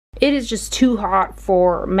It is just too hot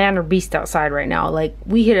for man or beast outside right now. Like,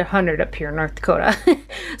 we hit 100 up here in North Dakota.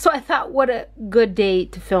 So I thought, what a good day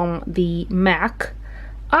to film the MAC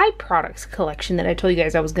eye products collection that I told you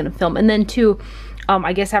guys I was going to film. And then too,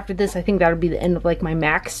 I guess after this, I think that'll be the end of like my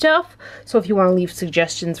MAC stuff. So if you want to leave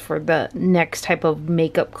suggestions for the next type of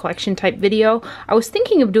makeup collection type video, I was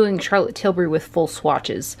thinking of doing Charlotte Tilbury with full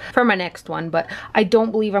swatches for my next one, but I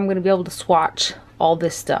don't believe I'm going to be able to swatch all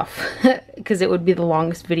this stuff because it would be the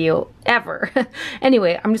longest video ever.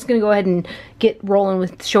 Anyway, I'm just going to go ahead and get rolling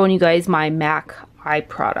with showing you guys my MAC eye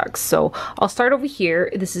products. So I'll start over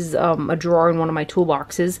here. This is a drawer in one of my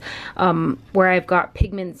toolboxes where I've got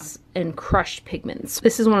pigments and crushed pigments.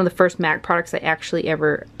 This is one of the first MAC products I actually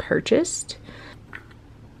ever purchased.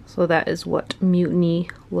 So that is what Mutiny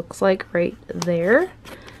looks like right there.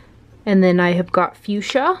 And then I have got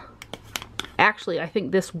fuchsia. Actually, I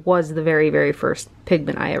think this was the very, very first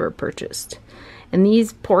pigment I ever purchased. And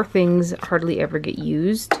these poor things hardly ever get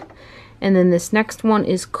used. And then this next one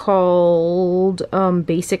is called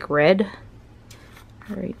Basic Red,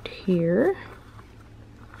 right here.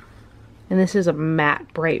 And this is a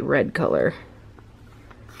matte bright red color.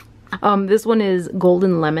 This one is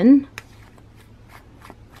Golden Lemon,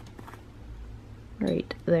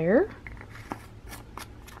 right there.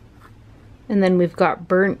 And then we've got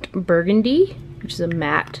Burnt Burgundy, which is a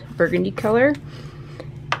matte burgundy color.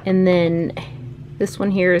 And then this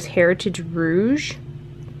one here is Heritage Rouge,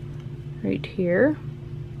 right here.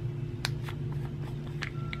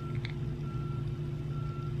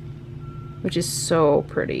 Which is so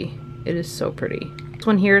pretty. It is so pretty. This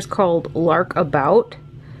one here is called Lark About.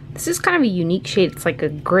 This is kind of a unique shade. It's like a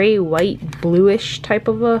gray, white, bluish type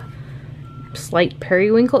of a slight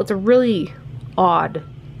periwinkle. It's a really odd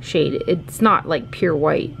shade. It's not like pure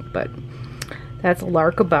white, but that's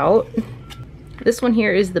Lark About. This one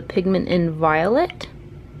here is the Pigment in Violet,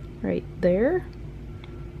 right there.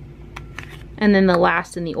 And then the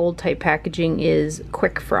last in the old type packaging is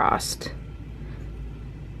Quick Frost,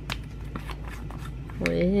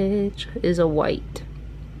 which is a white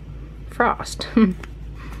frost.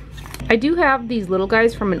 I do have these little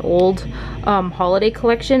guys from an old holiday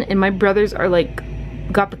collection, and my brothers are like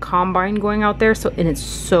got the combine going out there, so and it's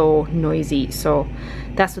so noisy, so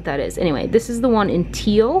that's what that is. Anyway, this is the one in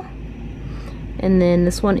teal, and then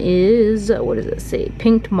this one is, what does it say,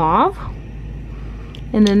 Pinked Mauve.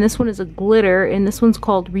 And then this one is a glitter, and this one's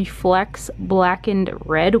called Reflex Blackened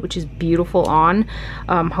Red, which is beautiful on.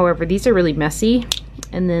 However, these are really messy.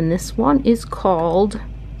 And then this one is called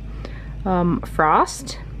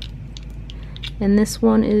Frost. And this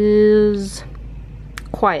one is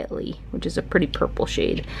Quietly, which is a pretty purple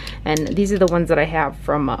shade. And these are the ones that I have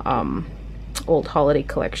from old holiday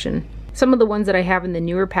collection. Some of the ones that I have in the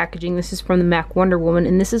newer packaging, this is from the MAC Wonder Woman,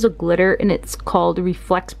 and this is a glitter, and it's called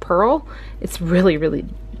Reflex Pearl. It's really, really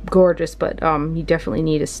gorgeous, but you definitely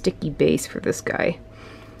need a sticky base for this guy.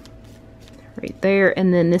 Right there.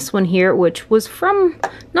 And then this one here, which was from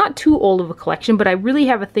not too old of a collection, but I really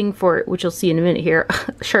have a thing for it, which you'll see in a minute here.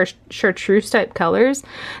 Chartreuse type colors.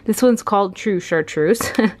 This one's called True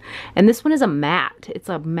Chartreuse. And this one is a matte. It's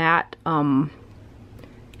a matte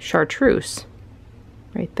chartreuse.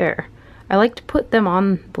 Right there. I like to put them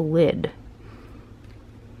on the lid.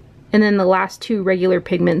 And then the last two regular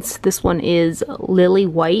pigments, this one is Lily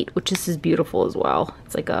White, which this is beautiful as well.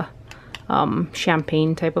 It's like a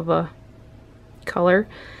champagne type of a color.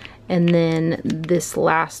 And then this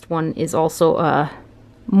last one is also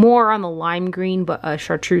more on the lime green, but a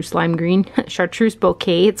chartreuse lime green. Chartreuse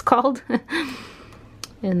Bouquet it's called.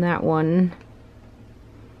 And that one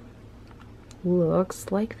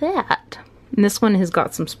looks like that. And this one has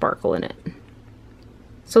got some sparkle in it.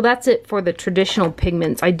 So that's it for the traditional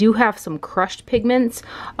pigments. I do have some crushed pigments.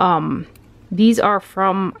 These are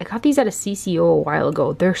from, I got these at a CCO a while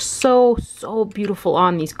ago. They're so, so beautiful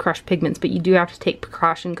on these crushed pigments, but you do have to take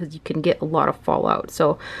precaution because you can get a lot of fallout.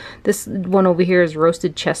 So this one over here is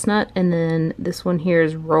Roasted Chestnut, and then this one here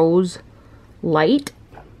is Rose Light,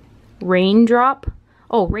 Raindrop.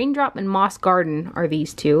 Oh, Raindrop and Moss Garden are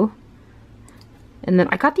these two. And then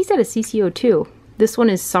I got these at a CCO too. This one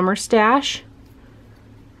is Summer Stash,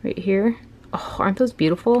 right here. Oh, aren't those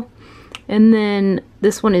beautiful? And then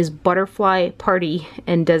this one is Butterfly Party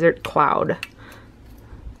and Desert Cloud,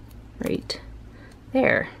 right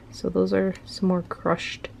there. So those are some more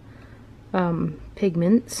crushed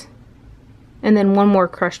pigments. And then one more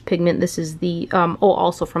crushed pigment. This is the,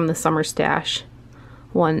 also from the Summer Stash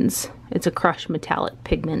ones. It's a crushed metallic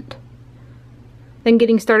pigment. Then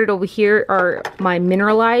getting started over here are my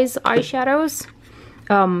mineralized eyeshadows.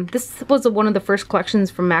 This was one of the first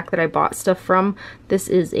collections from MAC that I bought stuff from. This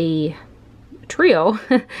is a trio,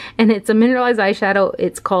 and it's a mineralized eyeshadow.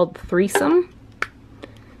 It's called Threesome.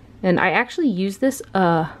 And I actually used this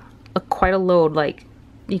quite a load. Like,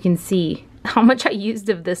 you can see how much I used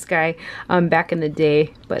of this guy back in the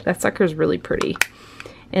day, but that sucker's really pretty.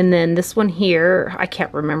 And then this one here, I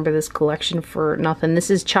can't remember this collection for nothing. This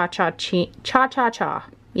is Cha Cha Cha.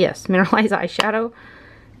 Yes, mineralized eyeshadow.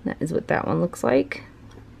 That is what that one looks like.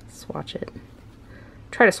 Swatch it.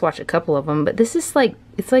 Try to swatch a couple of them, but this is like,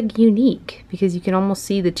 it's like unique because you can almost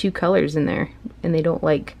see the two colors in there and they don't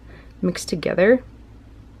like mix together.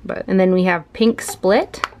 But, and then we have Pink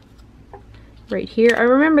Split right here. I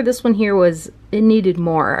remember this one here was, it needed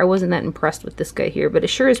more. I wasn't that impressed with this guy here, but it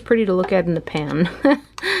sure is pretty to look at in the pan.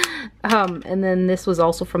 And then this was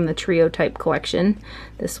also from the trio type collection.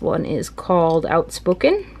 This one is called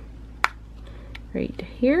Outspoken. Right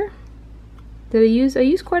here. Did I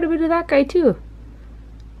used quite a bit of that guy too.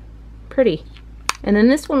 Pretty. And then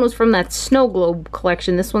this one was from that Snow Globe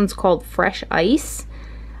collection. This one's called Fresh Ice.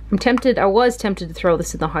 I was tempted to throw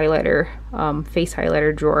this in the highlighter, face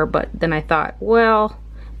highlighter drawer, but then I thought, well,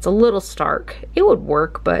 it's a little stark. It would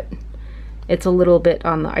work, but it's a little bit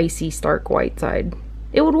on the icy stark white side.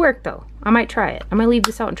 It would work though. I might try it. I might leave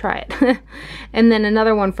this out and try it. And then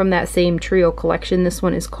another one from that same trio collection. This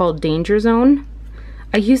one is called Danger Zone.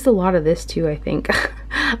 I used a lot of this too, I think.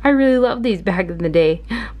 I really loved these back in the day,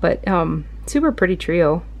 but super pretty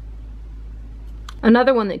trio.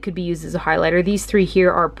 Another one that could be used as a highlighter. These three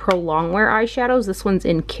here are Pro Longwear eyeshadows. This one's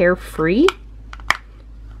in Carefree.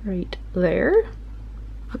 Right there.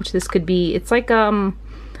 Which this could be, it's like, I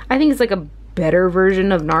think it's like a better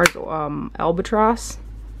version of NARS Albatross.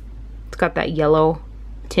 It's got that yellow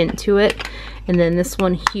tint to it. And then this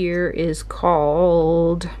one here is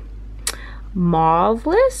called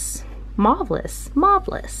Mauveless.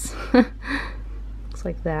 Looks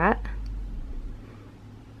like that.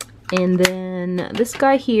 And then this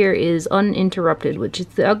guy here is Uninterrupted, which is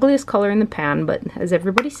the ugliest color in the pan, but as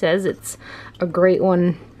everybody says, it's a great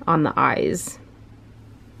one on the eyes.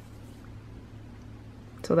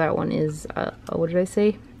 So that one is, what did I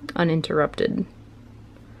say? Uninterrupted.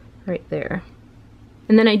 Right there.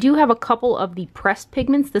 And then I do have a couple of the pressed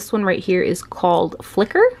pigments. This one right here is called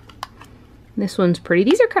Flicker. This one's pretty.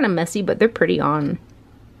 These are kind of messy, but they're pretty on.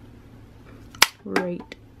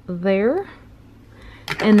 Right there.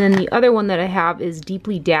 And then the other one that I have is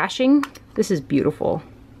Deeply Dashing. This is beautiful.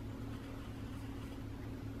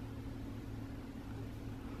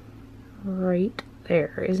 Right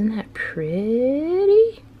there. Isn't that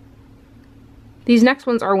pretty? These next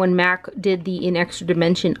ones are when MAC did the In Extra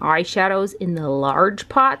Dimension eyeshadows in the large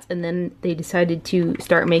pots, and then they decided to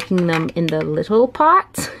start making them in the little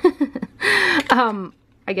pots.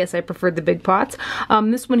 I guess I preferred the big pots.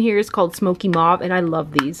 This one here is called Smoky Mauve, and I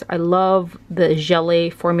love these. I love the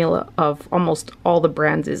gelée formula of almost all the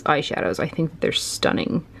brands' eyeshadows. I think that they're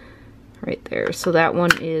stunning. Right there. So that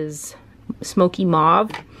one is Smoky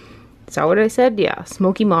Mauve. Is that what I said? Yeah,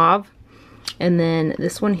 Smoky Mauve. And then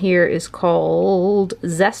this one here is called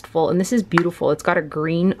Zestful, and this is beautiful. It's got a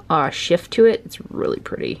green shift to it. It's really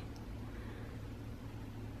pretty.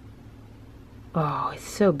 Oh, it's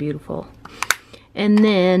so beautiful. And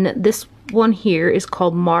then this one here is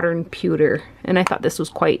called Modern Pewter, and I thought this was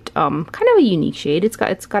quite kind of a unique shade. It's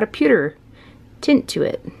got a pewter tint to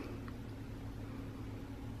it.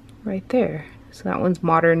 Right there. So that one's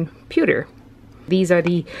Modern Pewter. These are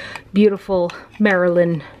the beautiful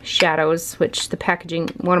Marilyn shadows, which the packaging,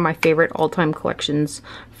 one of my favorite all-time collections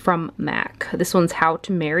from MAC. This one's How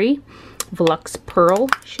to Marry Volux Pearl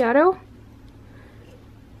shadow.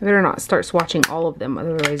 I better not start swatching all of them,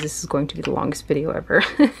 otherwise this is going to be the longest video ever.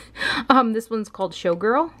 This one's called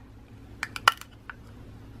Showgirl.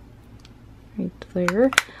 Right there.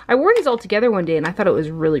 I wore these all together one day and I thought it was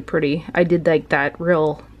really pretty. I did like that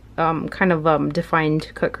real kind of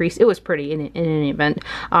defined cut crease. It was pretty in any event.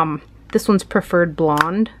 This one's Preferred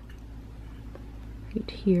Blonde. Right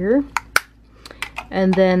here.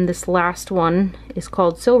 And then this last one is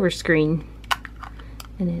called Silver Screen.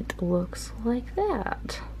 And it looks like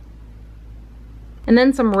that. And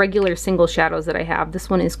then some regular single shadows that I have.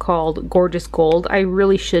 This one is called Gorgeous Gold. I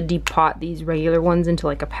really should depot these regular ones into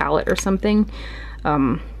like a palette or something.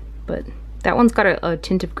 But that one's got a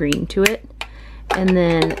tint of green to it. And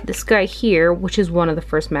then this guy here, which is one of the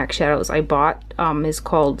first MAC shadows I bought, is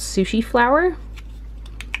called Sushi Flower.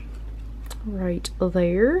 Right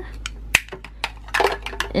there.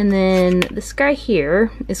 And then this guy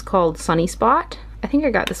here is called Sunny Spot. I think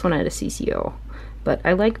I got this one at a CCO, but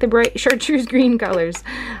I like the bright chartreuse green colors.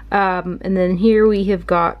 And then here we have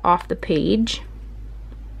got Off the Page,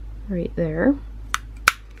 right there.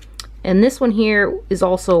 And this one here is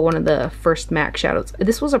also one of the first MAC shadows.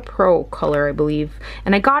 This was a pro color, I believe.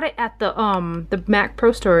 And I got it at the MAC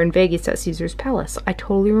Pro store in Vegas at Caesar's Palace. I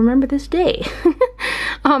totally remember this day.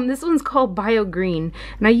 This one's called Bio Green,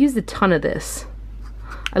 and I used a ton of this.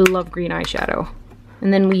 I love green eyeshadow.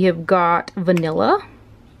 And then we have got Vanilla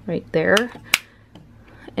right there.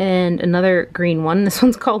 And another green one. This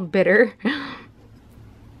one's called Bitter.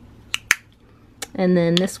 And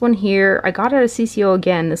then this one here, I got it at a CCO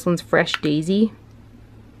again. This one's Fresh Daisy.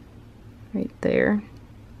 Right there.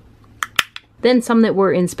 Then some that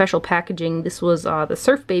were in special packaging. This was the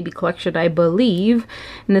Surf Baby collection, I believe.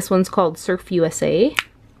 And this one's called Surf USA.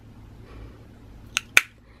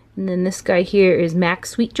 And then this guy here is MAC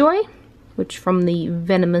Sweet Joy, which from the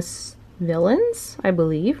Venomous Villains, I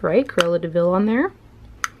believe, right? Cruella de Vil on there.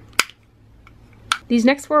 These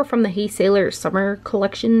next four are from the Hey Sailor Summer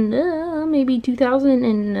collection, maybe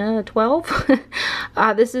 2012.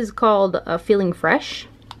 This is called Feeling Fresh.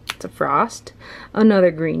 It's a frost. Another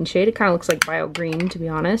green shade. It kind of looks like Bio Green, to be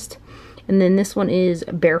honest. And then this one is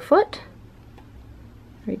Barefoot.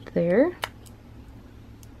 Right there.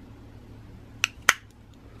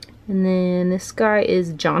 And then this guy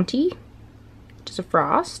is Jaunty, which is a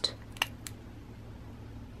frost.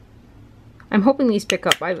 I'm hoping these pick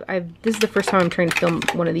up. This is the first time I'm trying to film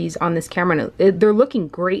one of these on this camera, and they're looking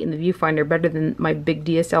great in the viewfinder, better than my big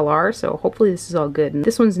DSLR, so hopefully this is all good. And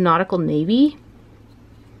this one's Nautical Navy.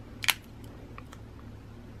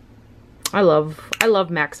 I love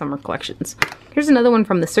MAC Summer collections. Here's another one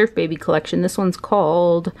from the Surf Baby collection. This one's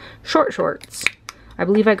called Short Shorts. I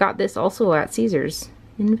believe I got this also at Caesar's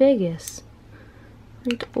in Vegas.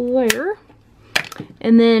 Right there.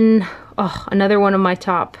 And then, another one of my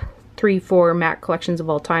top 3-4 MAC collections of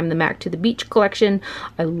all time, the MAC to the Beach collection.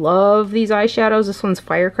 I love these eyeshadows. This one's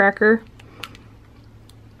Firecracker.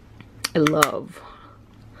 I love.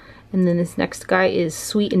 And then this next guy is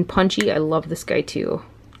Sweet and Punchy. I love this guy too.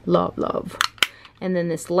 Love, love. And then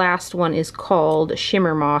this last one is called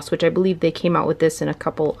Shimmer Moss, which I believe they came out with this in a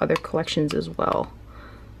couple other collections as well.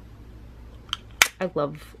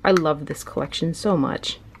 I love this collection so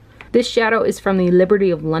much. This shadow is from the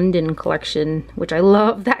Liberty of London collection, which I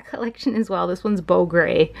love that collection as well. This one's Beau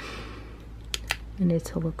Gray. And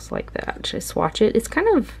it looks like that. Should I swatch it? It's kind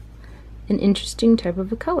of an interesting type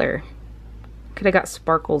of a color. Could have got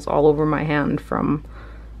sparkles all over my hand from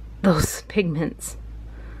those pigments.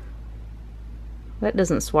 That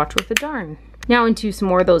doesn't swatch worth a darn. Now into some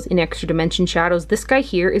more of those in extra dimension shadows. This guy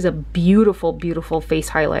here is a beautiful, beautiful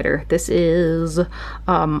face highlighter. This is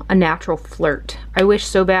a Natural Flirt. I wish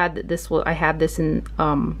so bad that I had this in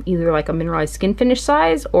either like a mineralized skin finish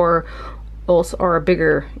size or a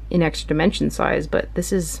bigger in extra dimension size, but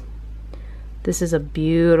this is a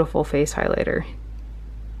beautiful face highlighter.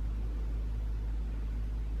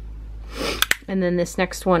 And then this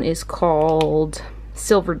next one is called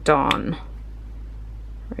Silver Dawn.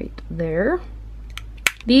 Right there.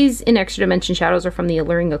 These in extra dimension shadows are from the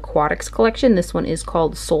Alluring Aquatics collection. This one is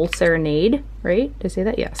called Soul Serenade, right? Did I say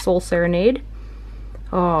that? Yeah, Soul Serenade.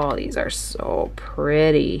 Oh, these are so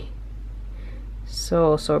pretty.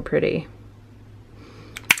 So, so pretty.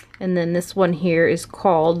 And then this one here is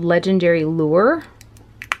called Legendary Lure.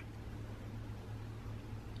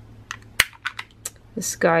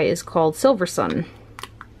 This guy is called Silver Sun.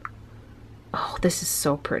 Oh, this is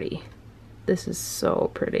so pretty. This is so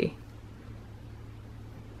pretty.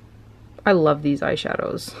 I love these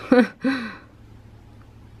eyeshadows.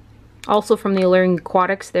 Also from the Alluring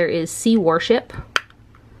Aquatics, there is Sea Warship.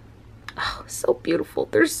 Oh, so beautiful.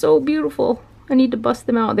 They're so beautiful. I need to bust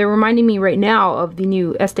them out. They're reminding me right now of the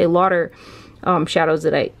new Estee Lauder shadows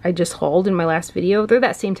that I just hauled in my last video. They're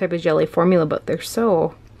that same type of gelée formula, but they're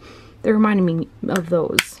reminding me of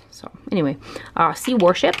those. So anyway, Sea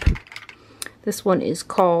Warship. This one is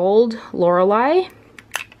called Lorelei.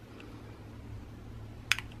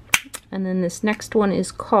 And then this next one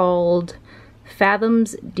is called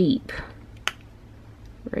Fathoms Deep.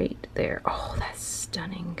 Right there. Oh, that's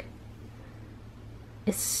stunning.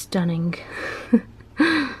 It's stunning.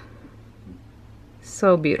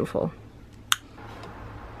 So beautiful.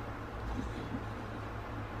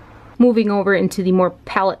 Moving over into the more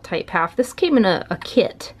palette type half. This came in a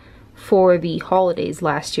kit for the holidays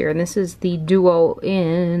last year, and this is the duo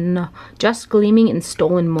in Just Gleaming and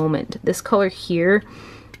Stolen Moment. This color here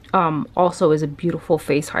also is a beautiful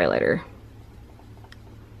face highlighter,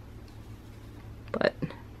 but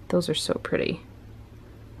those are so pretty.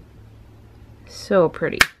 So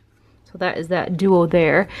pretty. So that is that duo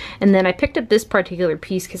there. And then I picked up this particular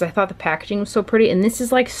piece because I thought the packaging was so pretty, and this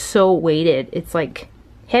is like so weighted. It's like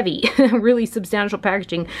heavy, really substantial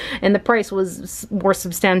packaging, and the price was more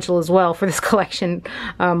substantial as well for this collection.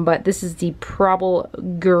 But this is the Probel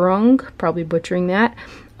Gurung, probably butchering that.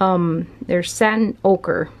 There's Satin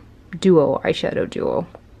Ochre Duo, eyeshadow duo.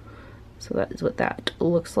 So that is what that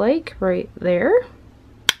looks like right there.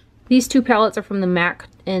 These two palettes are from the MAC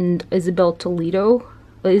and Isabel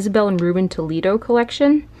and Ruben Toledo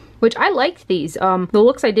collection, which I liked these. The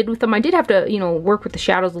looks I did with them, I did have to, you know, work with the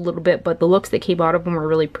shadows a little bit, but the looks that came out of them were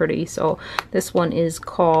really pretty. So this one is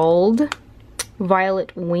called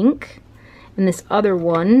Violet Wink, and this other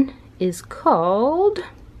one is called,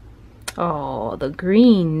 oh, the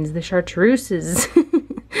greens, the chartreuses.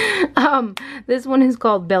 This one is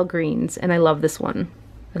called Bell Greens, and I love this one.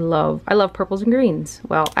 I love purples and greens.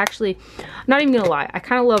 Well, actually, I'm not even gonna lie, I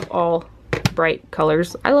kind of love all bright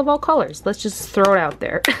colors. I love all colors. Let's just throw it out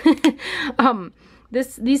there.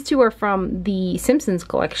 These two are from the Simpsons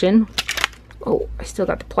collection. Oh, I still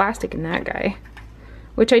got the plastic in that guy.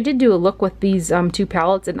 Which I did do a look with these two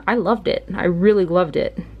palettes, and I loved it. I really loved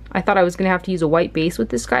it. I thought I was gonna have to use a white base with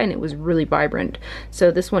this guy, and it was really vibrant.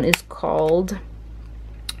 So this one is called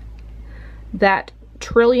That $1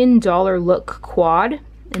 Trillion Look Quad,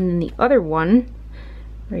 and then the other one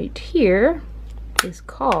right here is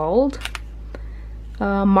called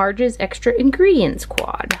Marge's Extra Ingredients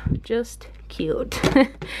Quad. Just cute.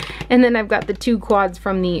 And then I've got the two quads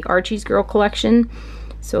from the Archie's Girl collection.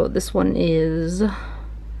 So this one is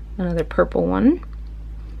another purple one.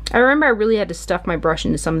 I remember I really had to stuff my brush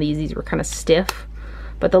into some of these. These were kind of stiff,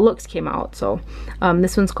 but the looks came out. So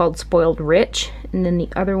this one's called Spoiled Rich, and then the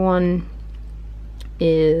other one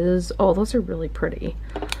is, oh, those are really pretty.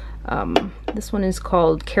 This one is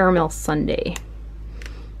called Caramel Sundae.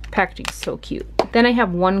 Packaging is so cute. Then I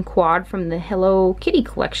have one quad from the Hello Kitty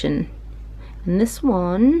collection, and this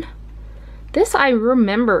one, this I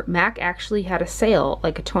remember MAC actually had a sale,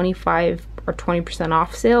 like a 25 or 20%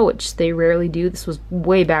 off sale, which they rarely do. This was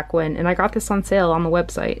way back when, and I got this on sale on the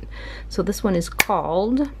website. So this one is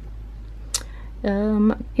called,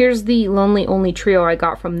 here's the Lonely Only trio I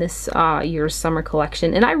got from this year's summer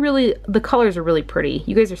collection, and the colors are really pretty.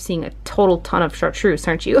 You guys are seeing a total ton of chartreuse,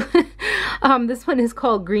 aren't you? This one is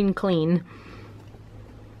called Green Clean.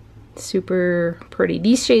 Super pretty.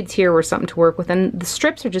 These shades here were something to work with, and the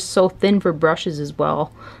strips are just so thin for brushes as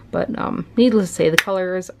well. But needless to say, the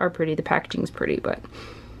colors are pretty, the packaging's pretty, but it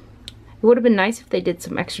would have been nice if they did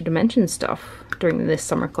some extra dimension stuff during this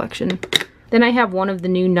summer collection. Then I have one of the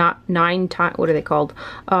new what are they called?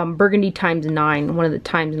 Burgundy ×9, one of the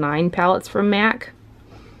 ×9 palettes from MAC.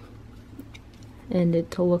 And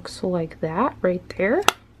it looks like that right there.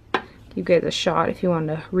 Give you guys a shot if you want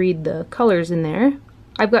to read the colors in there.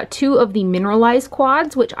 I've got two of the mineralized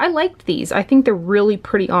quads, which I liked these. I think they're really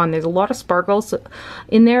pretty on. There's a lot of sparkles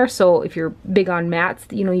in there, so if you're big on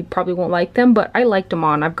mattes, you know, you probably won't like them, but I liked them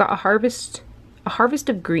on. I've got a Harvest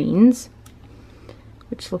of Greens,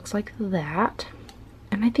 which looks like that,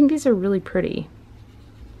 and I think these are really pretty.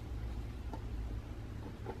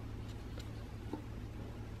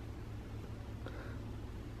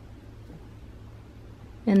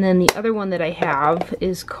 And then the other one that I have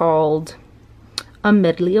is called A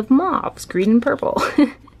Medley of Mauves, green and purple.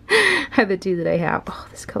 Are the two that I have. Oh,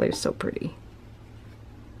 this color is so pretty.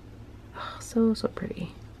 Oh, so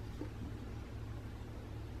pretty.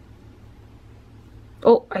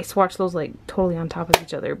 Oh, I swatched those like totally on top of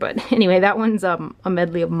each other, but anyway, that one's A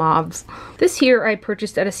Medley of Mauves. This here I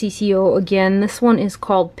purchased at a CCO again. This one is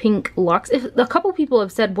called Pink Luxe. A couple people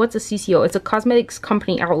have said, what's a CCO? It's a cosmetics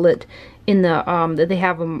company outlet in the that they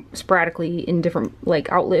have them sporadically in different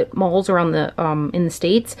like outlet malls around the in the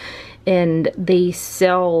States, and they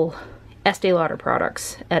sell Estee Lauder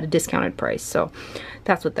products at a discounted price. So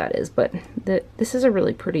that's what that is. But this is a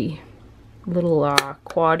really pretty little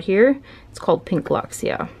quad here. It's called Pink Luxe,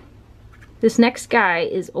 yeah. This next guy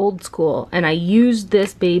is old school, and I used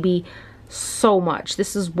this baby so much.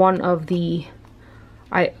 This is one of the,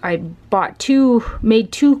 I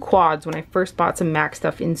made two quads when I first bought some MAC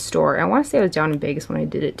stuff in store. I want to say I was down in Vegas when I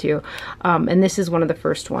did it too. And this is one of the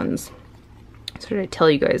first ones. So did I tell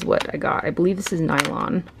you guys what I got? I believe this is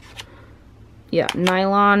nylon. Yeah,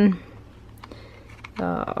 nylon.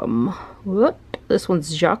 This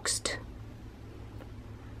one's Juxed.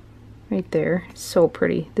 Right there, so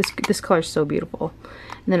pretty. This color is so beautiful.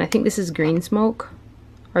 And then I think this is Green Smoke,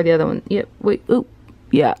 or the other one. Yep. Wait. Oop.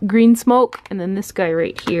 Yeah, Green Smoke. And then this guy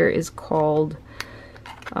right here is called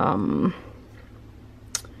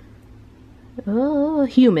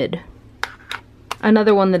Humid.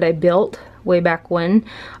 Another one that I built way back when.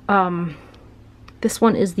 This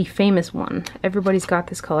one is the famous one. Everybody's got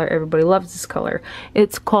this color. Everybody loves this color.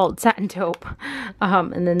 It's called Satin Taupe.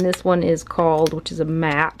 And then this one is called, which is a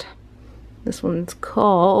matte. This one's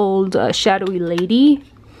called Shadowy Lady.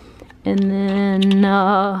 And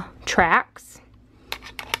then Tracks.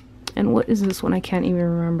 And what is this one? I can't even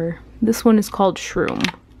remember. This one is called Shroom.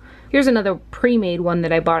 Here's another pre-made one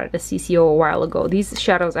that I bought at a CCO a while ago. These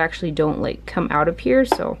shadows actually don't like come out of here,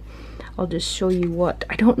 so I'll just show you what,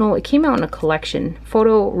 I don't know, it came out in a collection.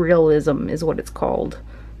 Photorealism is what it's called.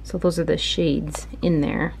 So those are the shades in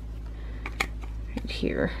there. Right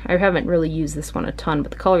here. I haven't really used this one a ton,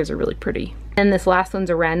 but the colors are really pretty. And this last one's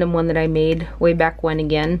a random one that I made way back when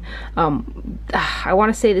again. I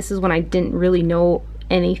want to say this is when I didn't really know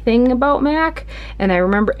anything about MAC, and I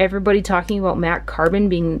remember everybody talking about MAC Carbon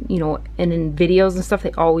being, you know, and in videos and stuff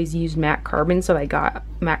they always use MAC Carbon, so I got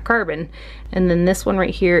MAC Carbon. And then this one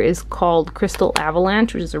right here is called Crystal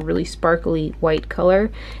Avalanche, which is a really sparkly white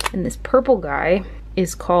color, and this purple guy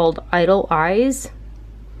is called Idle Eyes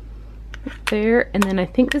right there. And then I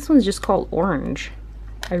think this one's just called Orange.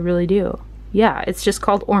 I really do. Yeah, it's just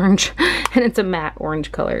called Orange and it's a matte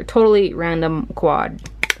orange color. Totally random quad.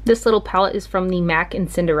 This little palette is from the MAC and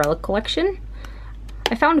Cinderella collection.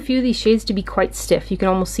 I found a few of these shades to be quite stiff. You can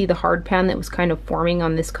almost see the hard pan that was kind of forming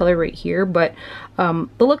on this color right here, but the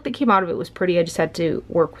look that came out of it was pretty. I just had to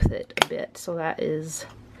work with it a bit. So that is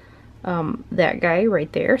that guy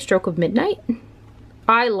right there, Stroke of Midnight.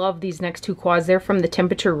 I love these next two quads. They're from the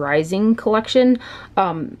Temperature Rising collection.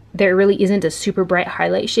 There really isn't a super bright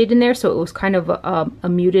highlight shade in there, so it was kind of a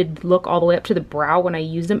muted look all the way up to the brow when I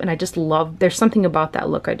used them, and I just love, there's something about that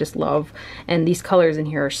look I just love. And these colors in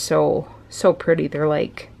here are so pretty. They're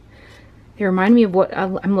like, they remind me of what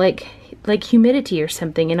I'm like humidity or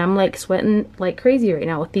something, and I'm like sweating like crazy right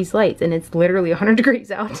now with these lights, and it's literally 100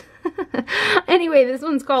 degrees out. Anyway, this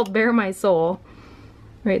one's called Bare My Soul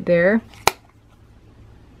right there.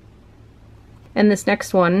 And this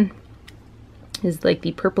next one is like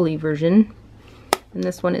the purpley version. And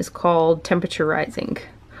this one is called Temperature Rising.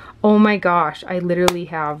 Oh my gosh, I literally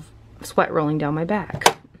have sweat rolling down my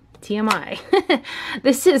back. TMI.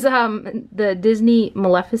 This is the Disney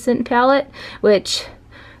Maleficent palette, which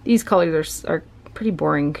these colors are pretty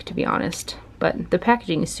boring to be honest. But the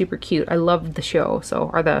packaging is super cute. I love the show,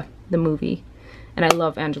 or the movie. And I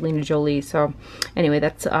love Angelina Jolie, so anyway,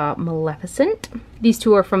 that's Maleficent. These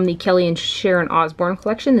two are from the Kelly and Sharon Osbourne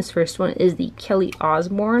collection. This first one is the Kelly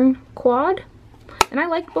Osbourne quad, and I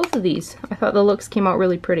like both of these. I thought the looks came out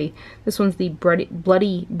really pretty. This one's the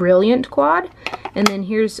Bloody Brilliant quad, and then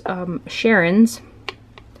here's Sharon's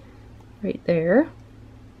right there,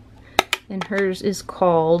 and hers is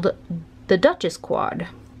called the Duchess quad.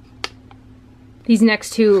 These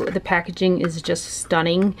next two, the packaging is just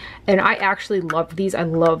stunning, and I actually love these. I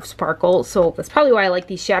love sparkle, so that's probably why I like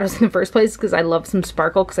these shadows in the first place, because I love some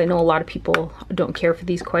sparkle, because I know a lot of people don't care for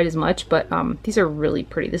these quite as much, but these are really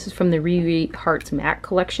pretty. This is from the Riri Hearts MAC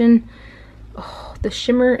collection. Oh, the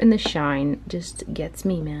shimmer and the shine just gets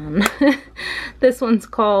me, man. This one's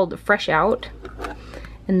called Fresh Out,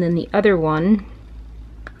 and then the other one,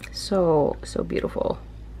 so beautiful.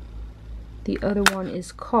 The other one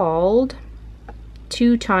is called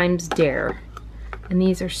 2 Times Dare, and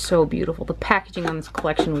these are so beautiful. The packaging on this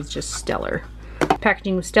collection was just stellar. The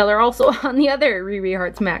packaging was stellar also on the other Riri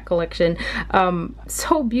Hearts MAC collection.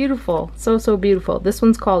 So beautiful, so beautiful. This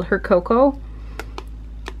one's called Her Cocoa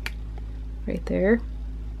right there.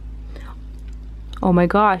 Oh my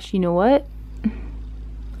gosh, you know what?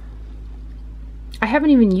 I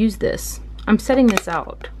haven't even used this. I'm setting this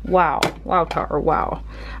out. Wow, Tar, wow.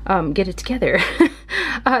 Get it together.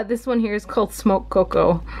 This one here is called Smoke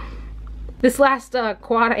Cocoa. This last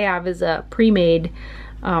quad I have is a pre-made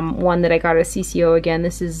one that I got at CCO again.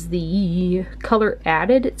 This is the Color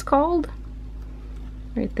Added, it's called.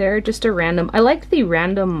 Right there, just a random. I like the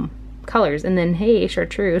random colors. And then, hey,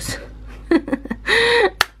 chartreuse.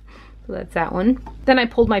 So that's that one. Then I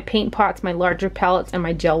pulled my paint pots, my larger palettes, and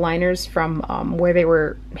my gel liners from where they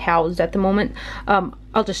were housed at the moment.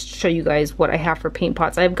 I'll just show you guys what I have for paint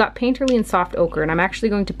pots. I've got Painterly and Soft Ochre, and I'm actually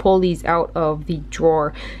going to pull these out of the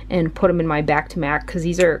drawer and put them in my Back to MAC, because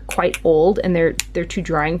these are quite old and they're too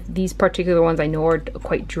drying. These particular ones I know are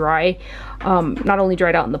quite dry. Not only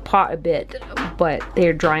dried out in the pot a bit, but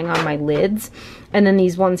they're drying on my lids. And then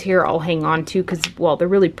these ones here I'll hang on to because, well, they're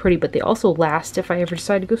really pretty, but they also last if I ever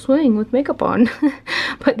decide to go swimming with makeup on.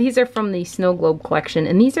 But these are from the Snow Globe collection,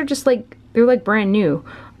 and these are just like, they're like brand new.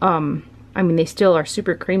 I mean, they still are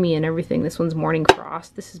super creamy and everything. This one's Morning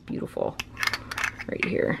Frost. This is beautiful right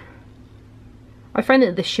here. I find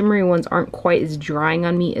that the shimmery ones aren't quite as drying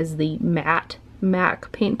on me as the matte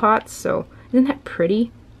MAC paint pots, so Isn't that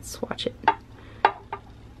pretty? Let's swatch it.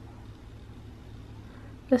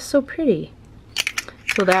 That's so pretty.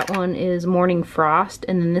 So that one is Morning Frost,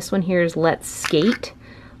 and then this one here is Let's Skate.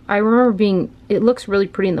 I remember being, it looks really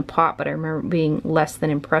pretty in the pot, but I remember being less than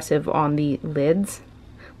impressive on the lids.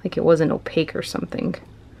 Like it wasn't opaque or something.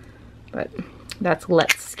 But that's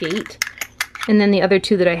Let's Skate. And then the other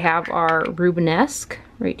two that I have are Rubenesque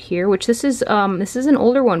right here, which this is an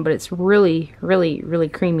older one, but it's really, really, really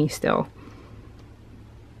creamy still.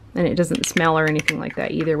 And it doesn't smell or anything like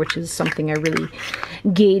that either, which is something I really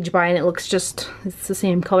gauge by, and it looks just, it's the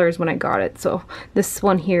same color as when I got it. So this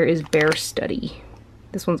one here is Bear Study.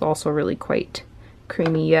 This one's also really quite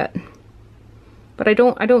creamy yet. But I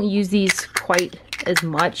don't use these quite as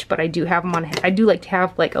much, but I do have them on hand. I do like to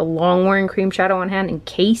have like a long wearing cream shadow on hand in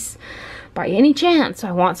case by any chance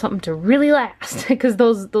I want something to really last, because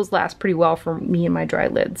those last pretty well for me and my dry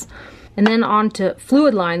lids. And then on to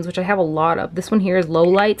Fluidlines, which I have a lot of. This one here is Low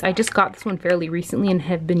Lights. I just got this one fairly recently and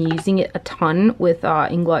have been using it a ton with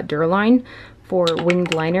Inglot Duraline for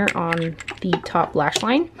winged liner on the top lash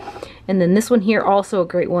line. And then this one here, also a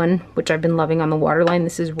great one, which I've been loving on the waterline.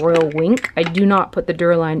 This is Royal Wink. I do not put the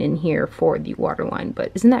Duraline in here for the waterline,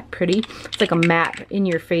 but isn't that pretty? It's like a matte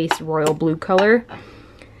in-your-face royal blue color.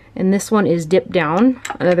 And this one is Dip Down,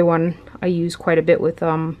 another one I use quite a bit with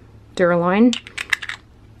Duraline.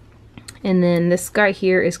 And then this guy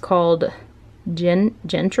here is called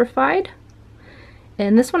Gentrified.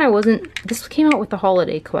 And this one this came out with the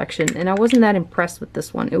holiday collection, and I wasn't that impressed with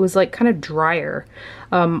this one. It was like kind of drier.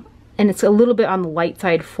 And it's a little bit on the light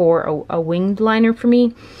side for a winged liner for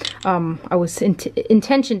me. I was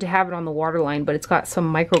intentioned to have it on the waterline, but it's got some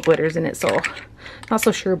micro glitters in it, so not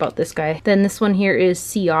so sure about this guy. Then this one here is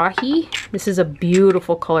Siahi. This is a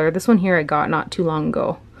beautiful color. This one here I got not too long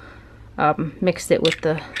ago. Mixed it with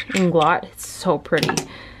the Inglot. It's so pretty.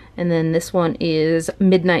 And then this one is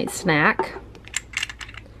Midnight Snack,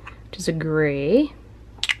 which is a gray.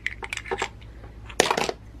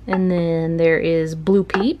 And then there is Blue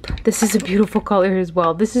Peep. This is a beautiful color as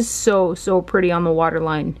well. This is so, so pretty on the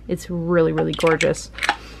waterline. It's really, really gorgeous.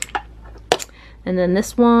 And then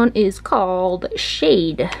this one is called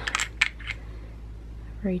Shade.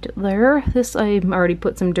 Right there. This I already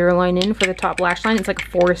put some Duraline in for the top lash line. It's like a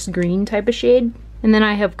forest green type of shade. And then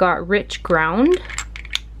I have got Rich Ground,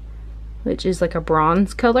 which is like a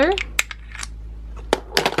bronze color.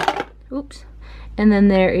 Oops. And then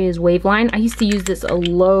there is Waveline. I used to use this a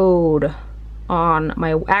load on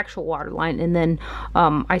my actual waterline, and then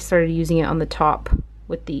I started using it on the top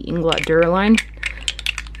with the Inglot Duraline,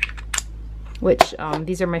 which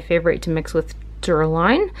these are my favorite to mix with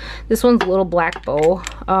Duraline. This one's a little Black Bow.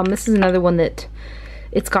 This is another one that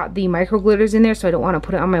it's got the micro glitters in there, so I don't want to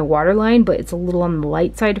put it on my waterline, but it's a little on the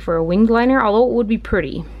light side for a winged liner, although it would be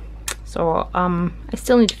pretty. So I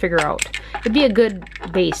still need to figure out. It'd be a good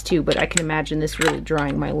base too, but I can imagine this really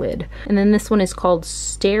drying my lid. And then this one is called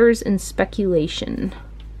Stairs and Speculation.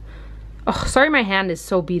 Oh, sorry my hand is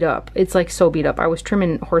so beat up. It's like so beat up. I was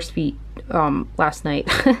trimming horse feet last night.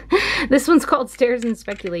 This one's called Stairs and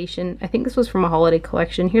Speculation. I think this was from a holiday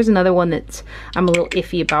collection. Here's another one that I'm a little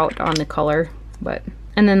iffy about on the color.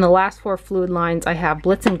 And then the last four Fluidlines, I have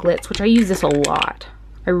Blitz and Glitz, which I use this a lot.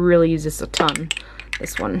 I really use this a ton.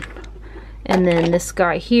 This one. And then this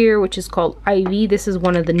guy here, which is called Ivy. This is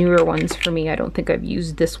one of the newer ones for me. I don't think I've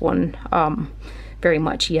used this one very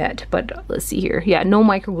much yet, but let's see here. Yeah, no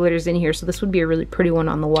micro glitters in here, so this would be a really pretty one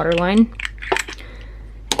on the waterline.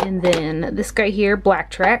 And then this guy here, Black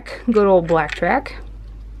Track, good old Black Track,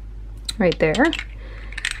 right there.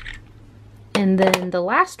 And then the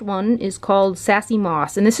last one is called Sassy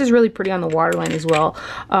Moss, and this is really pretty on the waterline as well.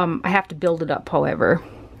 I have to build it up, however.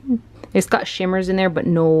 It's got shimmers in there, but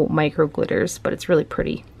no micro glitters, but it's really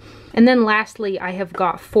pretty. And then lastly, I have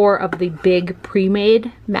got 4 of the big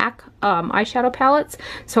pre-made MAC eyeshadow palettes.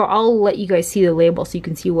 So I'll let you guys see the label so you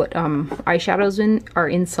can see what eyeshadows are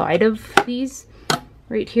inside of these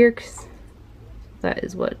right here, 'cause that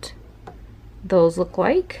is what those look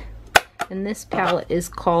like. And this palette is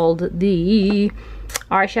called the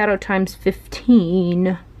Eyeshadow times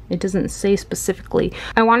 15. It doesn't say specifically.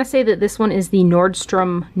 I want to say that this one is the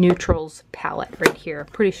Nordstrom Neutrals palette right here.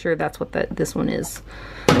 Pretty sure that's what this one is,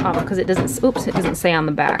 because it doesn't. Oops, it doesn't say on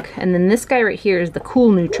the back. And then this guy right here is the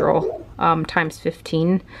Cool Neutral times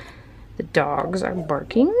 15. The dogs are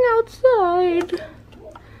barking outside.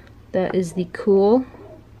 That is the Cool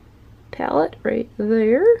palette right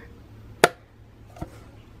there.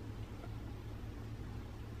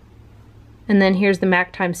 And then here's the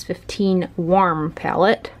MAC times 15 Warm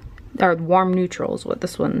palette. Or Warm Neutral is what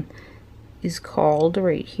this one is called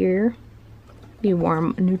right here. The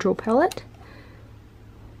Warm Neutral palette.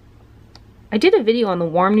 I did a video on the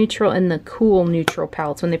warm neutral and the cool neutral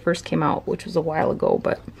palettes when they first came out, which was a while ago,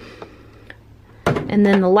 but... And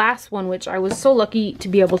then the last one, which I was so lucky to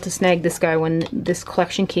be able to snag this guy when this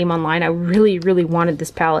collection came online. I really, really wanted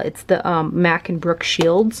this palette. It's the Mac and Brook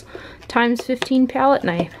Shields times 15 palette,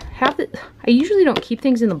 and I have it. I usually don't keep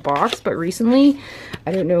things in the box, but recently,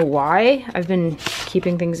 I don't know why, I've been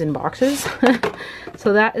keeping things in boxes.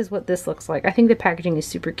 So that is what this looks like. I think the packaging is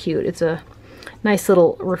super cute. It's a nice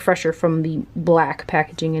little refresher from the black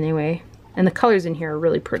packaging anyway. And the colors in here are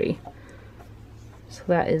really pretty. So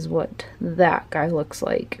that is what that guy looks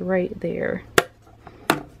like right there.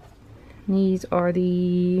 These are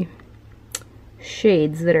the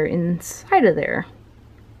shades that are inside of there.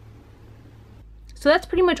 So that's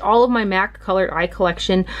pretty much all of my MAC colored eye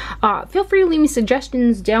collection. Feel free to leave me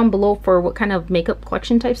suggestions down below for what kind of makeup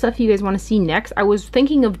collection type stuff you guys want to see next. I was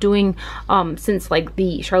thinking of doing, since like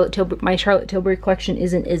the my Charlotte Tilbury collection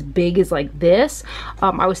isn't as big as like this,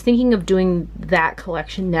 I was thinking of doing that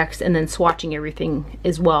collection next and then swatching everything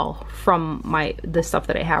as well from the stuff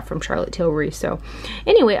that I have from Charlotte Tilbury. So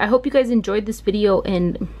anyway, I hope you guys enjoyed this video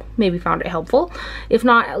and maybe found it helpful. If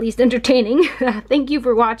not, at least entertaining. Thank you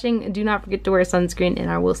for watching. Do not forget to wear sunscreen,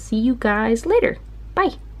 and I will see you guys later.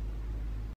 Bye.